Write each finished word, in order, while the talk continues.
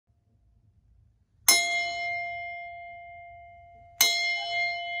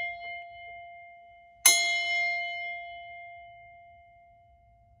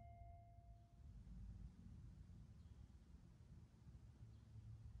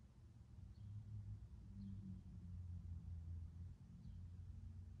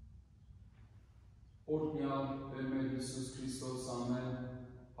Օրհնյալ Տեր մեր Հիսուս Քրիստոս ամեն,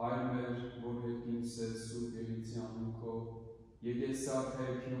 Հայր մեր, որ երկինս ես Սուրբ Եղիցյան քո, եկեսա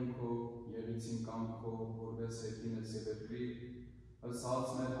թերքյուն քո, եղիցին կամ քո, որպես երկինս եւ երկրի,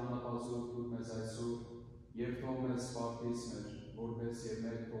 ըսած մեր հանապազուր դուր մեզ այսօր, եւ թող մեզ սպարտիս մեր, որպես եւ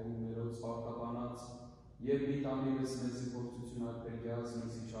մեր թողումներով սպարտաբանած, եւ մի տանիրս մեզի փորձություն արկերգյազ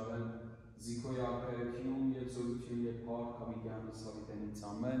մեզի չարեն, զիքոյ արկերքյուն եւ զորություն եւ փառք հավիտյանս հավիտենից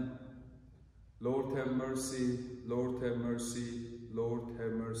ամեն. Lord have mercy, Lord have mercy, Lord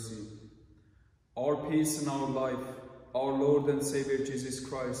have mercy. Our peace and our life, our Lord and Savior Jesus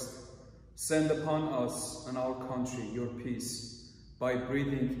Christ, send upon us and our country your peace by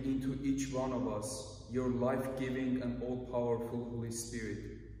breathing into each one of us your life-giving and all-powerful Holy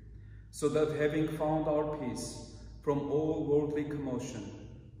Spirit, so that having found our peace from all worldly commotion,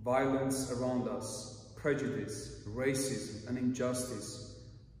 violence around us, prejudice, racism, and injustice,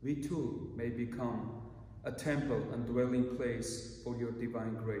 we too may become a temple and dwelling place for your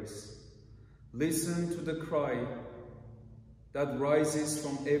divine grace. Listen to the cry that rises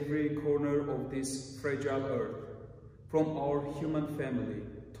from every corner of this fragile earth, from our human family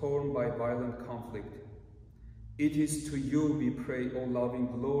torn by violent conflict. It is to you we pray, O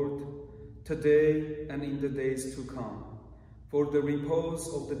loving Lord, today and in the days to come, for the repose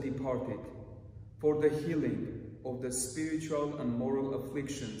of the departed, for the healing of the spiritual and moral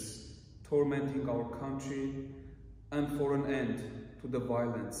afflictions tormenting our country, and for an end to the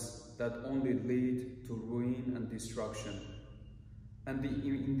violence that only lead to ruin and destruction. And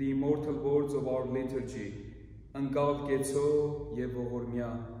in the immortal words of our liturgy, Angal Getzo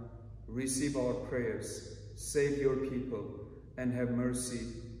Yevohormia, receive our prayers, save your people, and have mercy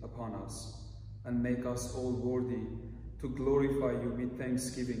upon us, and make us all worthy to glorify you with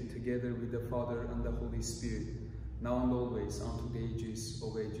thanksgiving together with the Father and the Holy Spirit, now and always, unto the ages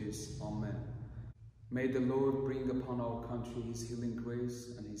of ages. Amen. May the Lord bring upon our country his healing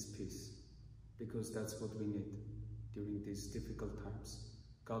grace and his peace, because that's what we need during these difficult times.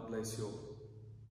 God bless you all.